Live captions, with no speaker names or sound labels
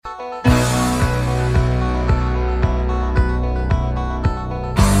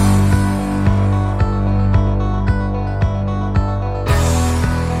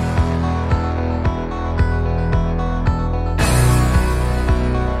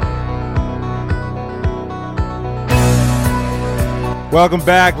Welcome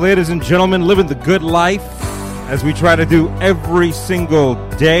back, ladies and gentlemen, living the good life as we try to do every single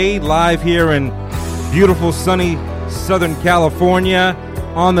day live here in beautiful, sunny Southern California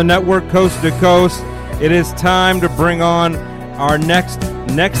on the network, coast to coast. It is time to bring on our next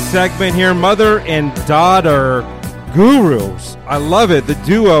segment here, mother and daughter gurus. I love it. The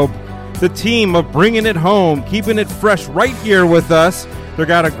duo, the team of bringing it home, keeping it fresh right here with us. They've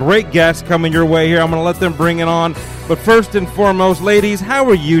got a great guest coming your way here. I'm going to let them bring it on. But first and foremost, ladies, how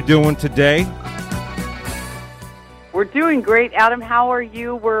are you doing today? We're doing great, Adam. How are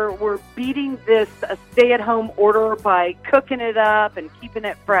you? We're beating this stay-at-home order by cooking it up and keeping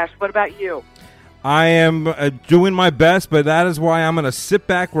it fresh. What about you? I am doing my best, but that is why I'm going to sit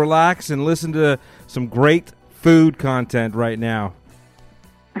back, relax, and listen to some great food content right now.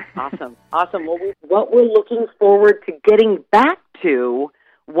 Awesome. Well, what we're looking forward to getting back to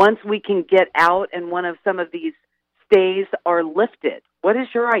once we can get out and some of these stays are lifted. What is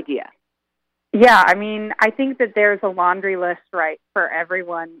your idea? Yeah, I mean, I think that there's a laundry list, right, for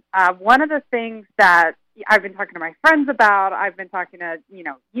everyone. One of the things that I've been talking to my friends about, I've been talking to,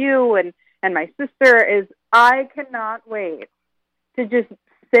 you and my sister, is I cannot wait to just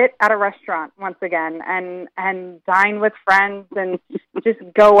sit at a restaurant once again and dine with friends and just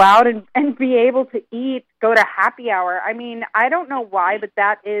go out and be able to eat, go to happy hour. I mean, I don't know why, but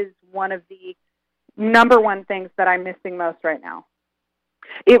that is one of the number one things that I'm missing most right now.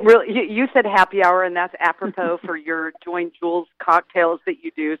 It really, you said happy hour, and that's apropos for your Join Jules cocktails that you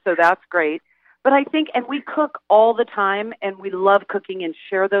do, so that's great. But I think, and we cook all the time, and we love cooking and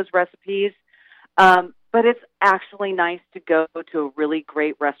share those recipes, but it's actually nice to go to a really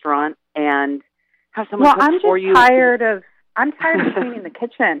great restaurant and have someone cook for you. I'm tired of cleaning the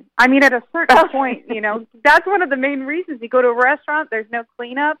kitchen. I mean, at a certain point, that's one of the main reasons. You go to a restaurant, there's no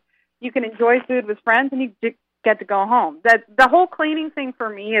cleanup, you can enjoy food with friends, and you get to go home. The whole cleaning thing for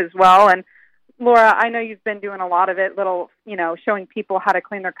me as well, and Laura, I know you've been doing a lot of it, showing people how to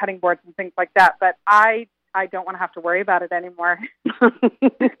clean their cutting boards and things like that, but I don't want to have to worry about it anymore.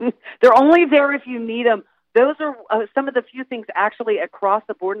 They're only there if you need them. Those are some of the few things actually across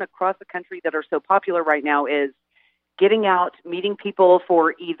the board and across the country that are so popular right now is getting out, meeting people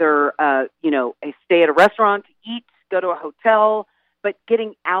for either, a stay at a restaurant to eat, go to a hotel, but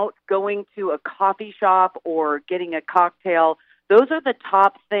getting out, going to a coffee shop or getting a cocktail. Those are the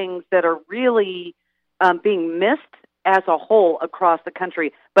top things that are really being missed as a whole across the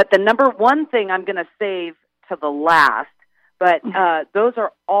country. But the number one thing I'm going to save to the last, but those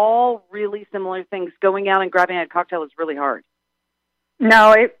are all really similar things. Going out and grabbing a cocktail is really hard.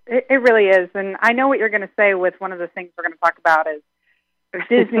 No, it really is. And I know what you're going to say with one of the things we're going to talk about is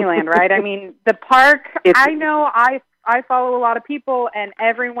Disneyland, right? I mean, the park, I know I follow a lot of people, and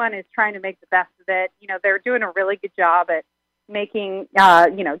everyone is trying to make the best of it. They're doing a really good job at making,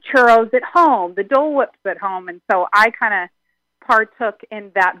 churros at home, the Dole Whips at home. And so I kind of partook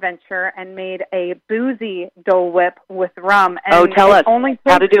in that venture and made a boozy Dole Whip with rum. And tell us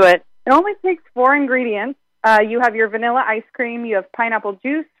how to do it. It only takes 4 ingredients. You have your vanilla ice cream, you have pineapple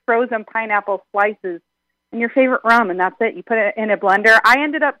juice, frozen pineapple slices, and your favorite rum, and that's it. You put it in a blender. I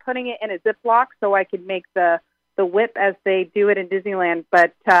ended up putting it in a Ziploc so I could make the whip as they do it in Disneyland,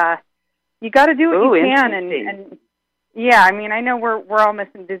 but you got to do what you can. And yeah, I mean, I know we're all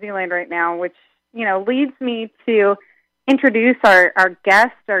missing Disneyland right now, which leads me to introduce our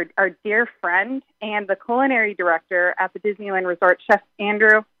guest, our dear friend, and the culinary director at the Disneyland Resort, Chef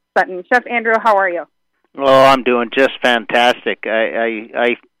Andrew Sutton. Chef Andrew, how are you? Oh, I'm doing just fantastic.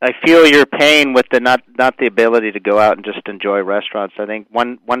 I feel your pain with the not the ability to go out and just enjoy restaurants. I think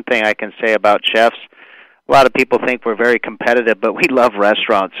one thing I can say about chefs, a lot of people think we're very competitive, but we love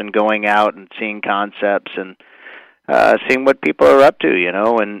restaurants and going out and seeing concepts and seeing what people are up to,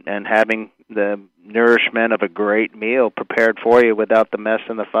 and having the nourishment of a great meal prepared for you without the mess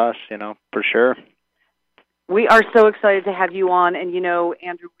and the fuss, for sure. We are so excited to have you on, and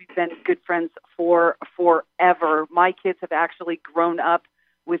Andrew, we've been good friends for forever. My kids have actually grown up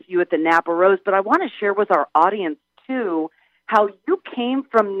with you at the Napa Rose, but I want to share with our audience, too, how you came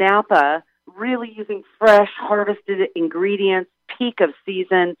from Napa really using fresh, harvested ingredients, peak of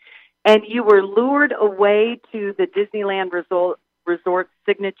season, and you were lured away to the Disneyland Resort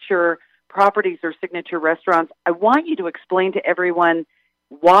signature properties or signature restaurants. I want you to explain to everyone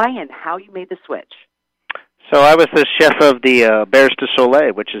why and how you made the switch. So I was the chef of the Berges du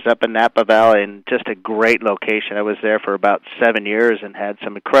Soleil, which is up in Napa Valley, and just a great location. I was there for about 7 years and had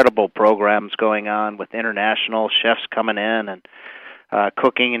some incredible programs going on with international chefs coming in and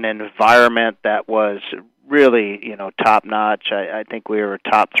cooking in an environment that was really, top notch. I think we were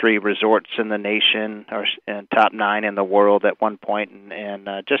top 3 resorts in the nation, and top 9 in the world at one point, and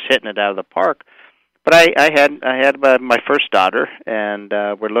just hitting it out of the park. But I had my first daughter, and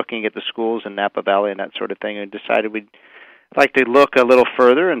we're looking at the schools in Napa Valley and that sort of thing, and decided we'd like to look a little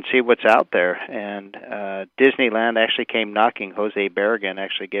further and see what's out there. And Disneyland actually came knocking. Jose Berrigan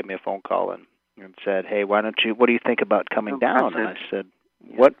actually gave me a phone call and said, "Hey, what do you think about coming down?" And I said,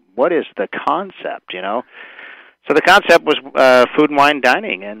 "What is the concept?" So the concept was food and wine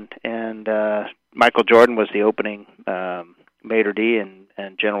dining, and Michael Jordan was the opening maitre d'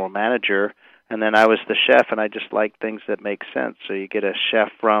 and general manager, and then I was the chef, and I just like things that make sense. So you get a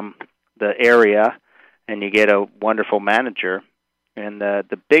chef from the area, and you get a wonderful manager. And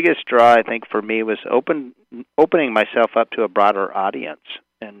the biggest draw, I think, for me was opening myself up to a broader audience,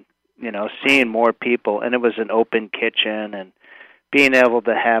 and seeing more people. And it was an open kitchen, and being able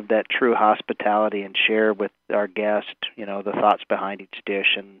to have that true hospitality and share with our guests, the thoughts behind each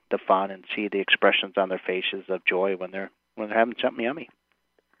dish and the fun, and see the expressions on their faces of joy when they're having something yummy.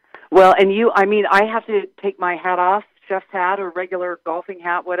 Well, and I have to take my hat off, chef's hat or regular golfing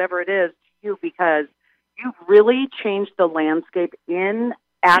hat, whatever it is, to you, because you've really changed the landscape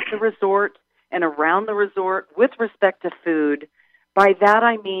at the resort and around the resort with respect to food. By that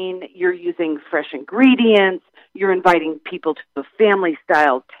I mean you're using fresh ingredients, you're inviting people to the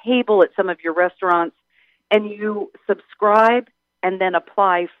family-style table at some of your restaurants, and you subscribe and then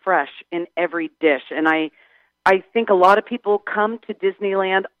apply fresh in every dish. And I think a lot of people come to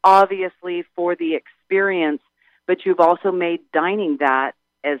Disneyland, obviously, for the experience, but you've also made dining that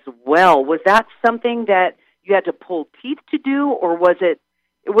as well. Was that something that you had to pull teeth to do, or was it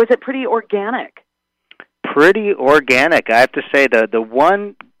pretty organic? Pretty organic. I have to say the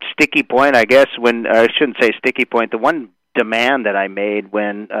one sticky point, I guess, I shouldn't say sticky point, the one demand that I made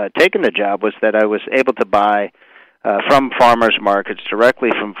when taking the job was that I was able to buy from farmers markets,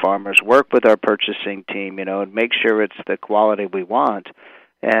 directly from farmers, work with our purchasing team, and make sure it's the quality we want.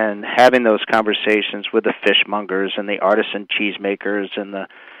 And having those conversations with the fishmongers and the artisan cheesemakers and the,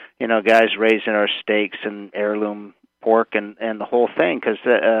 guys raising our steaks and heirloom pork and the whole thing, because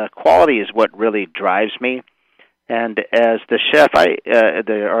quality is what really drives me. And as the chef,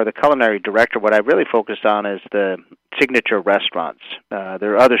 or the culinary director, what I really focused on is the signature restaurants.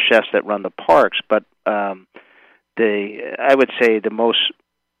 There are other chefs that run the parks, but I would say the most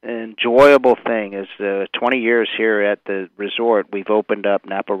enjoyable thing is 20 years here at the resort. We've opened up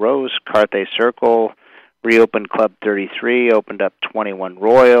Napa Rose, Carthay Circle, reopened Club 33, opened up 21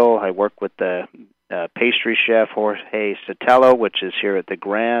 Royal. I work with the pastry chef Jorge Sotelo, which is here at the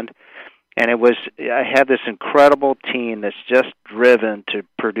Grand. And I have this incredible team that's just driven to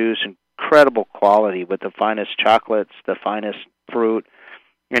produce incredible quality with the finest chocolates, the finest fruit.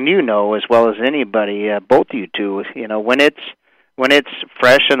 And as well as anybody, both you two, when it's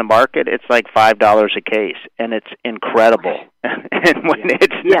fresh in the market, it's like $5 a case, and it's incredible. And when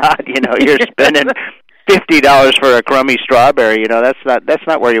it's not, you're spending $50 for a crummy strawberry. That's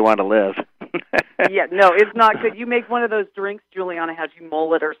not where you want to live. Yeah, no, it's not good. You make one of those drinks, Juliana has you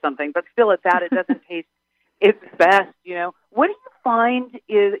mull it or something, but still at that, it doesn't taste its best. What do you find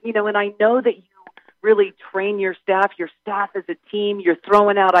is, and I know that you really train your staff as a team, you're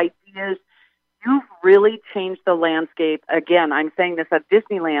throwing out ideas. You've really changed the landscape. Again, I'm saying this at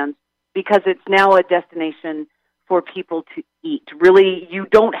Disneyland because it's now a destination for people to eat. Really, you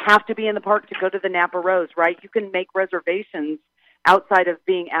don't have to be in the park to go to the Napa Rose, right? You can make reservations outside of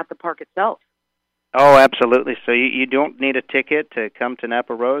being at the park itself. Oh, absolutely. So you don't need a ticket to come to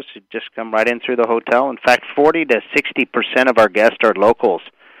Napa Rose. You just come right in through the hotel. In fact, 40 to 60% of our guests are locals.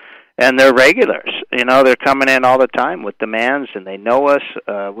 And they're regulars. They're coming in all the time with demands, and they know us.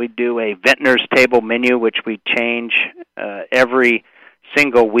 We do a Vintner's Table menu, which we change every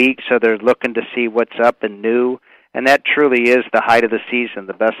single week, so they're looking to see what's up and new. And that truly is the height of the season,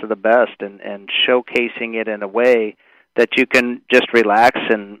 the best of the best, and showcasing it in a way that you can just relax.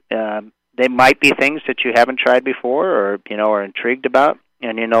 And they might be things that you haven't tried before or, are intrigued about.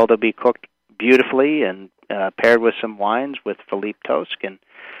 And, they'll be cooked beautifully and paired with some wines with Philippe Tosque. And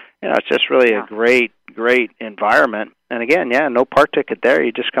it's just really a great, great environment. And again, no park ticket there.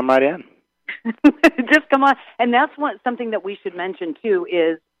 You just come right in. Just come on. And that's something that we should mention, too,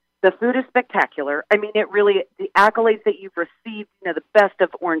 is the food is spectacular. I mean, the accolades that you've received, the best of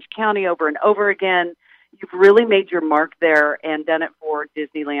Orange County over and over again. You've really made your mark there and done it for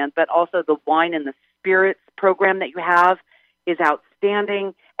Disneyland. But also the wine and the spirits program that you have is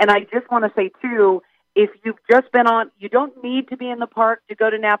outstanding. And I just want to say, too, if you've just been you don't need to be in the park to go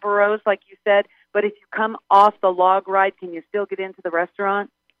to Napa Rose, like you said, but if you come off the log ride, can you still get into the restaurant?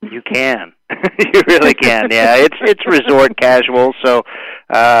 You can. You really can. Yeah, it's resort casual. So,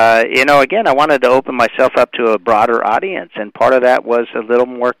 again, I wanted to open myself up to a broader audience, and part of that was a little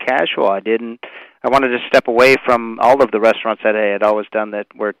more casual. I wanted to step away from all of the restaurants that I had always done that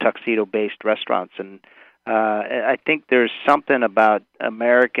were tuxedo-based restaurants, and I think there's something about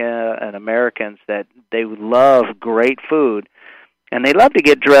America and Americans that they love great food, and they love to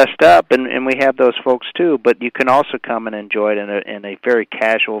get dressed up, and we have those folks too, but you can also come and enjoy it in a very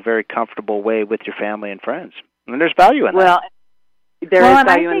casual, very comfortable way with your family and friends. And there's value in that. Well, there is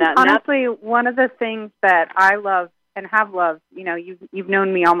value in that. Honestly, one of the things that I love and have loved, you've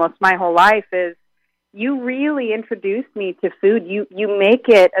known me almost my whole life, is you really introduced me to food. You make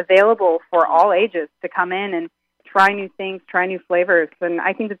it available for all ages to come in and try new things, try new flavors. And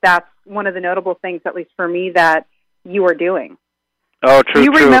I think that that's one of the notable things, at least for me, that you are doing. Oh, true.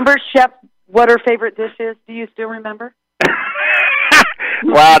 Do you remember, Chef, what her favorite dish is? Do you still remember?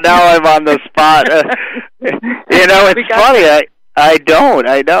 Wow, now I'm on the spot. It's funny. I don't,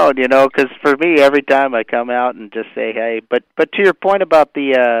 because for me, every time I come out and just say hey, but to your point about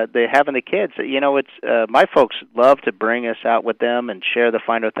the having the kids, it's my folks love to bring us out with them and share the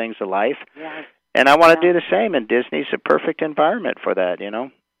finer things of life. Yes. And I want to do the same, and Disney's a perfect environment for that,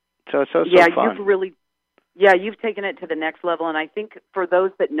 So it's so fun. You've taken it to the next level, and I think for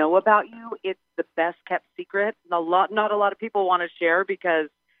those that know about you, it's the best kept secret. Not a lot of people want to share because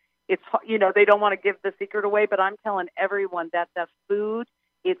it's, they don't want to give the secret away, but I'm telling everyone that the food,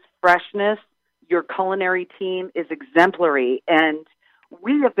 its freshness, your culinary team is exemplary, and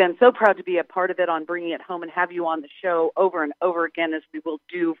we have been so proud to be a part of it on Bringing It Home and have you on the show over and over again, as we will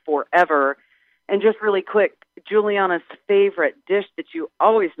do forever. And just really quick, Juliana's favorite dish that you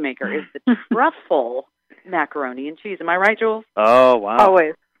always make her is the truffle macaroni and cheese. Am I right, Jules? Oh, wow.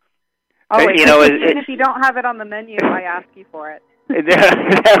 Always. And if you don't have it on the menu, I ask you for it.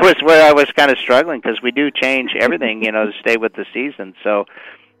 That was where I was kind of struggling, because we do change everything, to stay with the season. So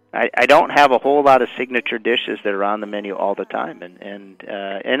I don't have a whole lot of signature dishes that are on the menu all the time, and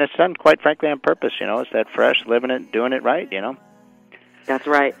it's done, quite frankly, on purpose. It's that fresh, living it, doing it right. That's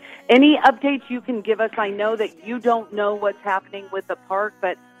right. Any updates you can give us? I know that you don't know what's happening with the park,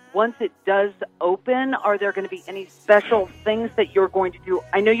 but once it does open, are there going to be any special things that you're going to do?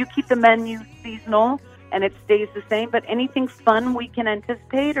 I know you keep the menu seasonal and it stays the same, but anything fun we can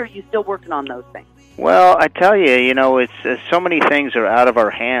anticipate, or are you still working on those things? Well, I tell you, it's so many things are out of our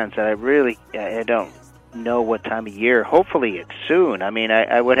hands that I don't know what time of year. Hopefully it's soon. I mean,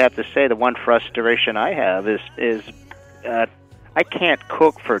 I would have to say the one frustration I have is I can't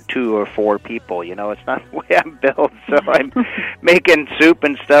cook for 2 or 4 people. It's not the way I'm built. So I'm making soup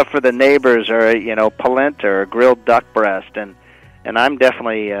and stuff for the neighbors, or polenta or grilled duck breast, and I'm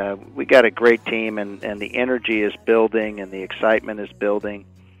definitely we got a great team, and the energy is building and the excitement is building.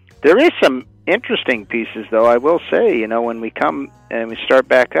 There is some interesting pieces, though, I will say. When we come and we start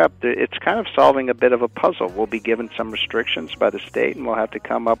back up, it's kind of solving a bit of a puzzle. We'll be given some restrictions by the state, and we'll have to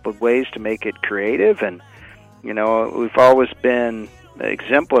come up with ways to make it creative. And we've always been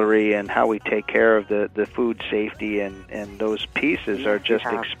exemplary in how we take care of the food safety, and those pieces are just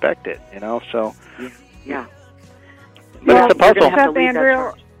expected, so. Yeah. But it's a puzzle. Chef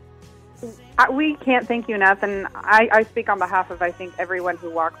Andrew, we can't thank you enough, and I speak on behalf of, I think, everyone who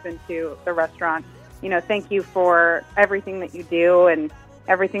walks into the restaurant. Thank you for everything that you do and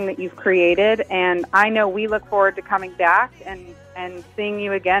everything that you've created, and I know we look forward to coming back and seeing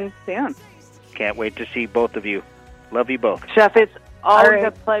you again soon. Can't wait to see both of you. Love you both. Chef, it's always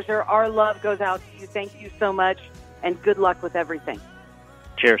a pleasure. Our love goes out to you. Thank you so much, and good luck with everything.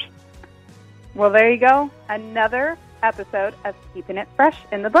 Cheers. Well, there you go. Another episode of Keeping It Fresh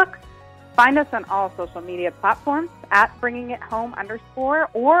in the books. Find us on all social media platforms at bringingithome_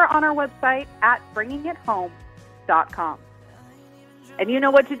 or on our website at bringingithome.com. And you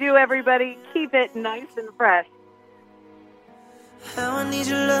know what to do, everybody. Keep it nice and fresh. How I need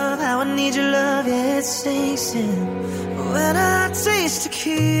your love, yeah, it sinks in. When I taste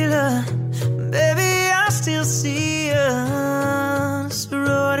tequila, baby, I still see you.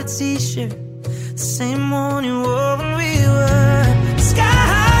 Sorority t-shirt, the same one you wore when we were sky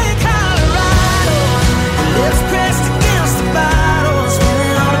high in Colorado. Lips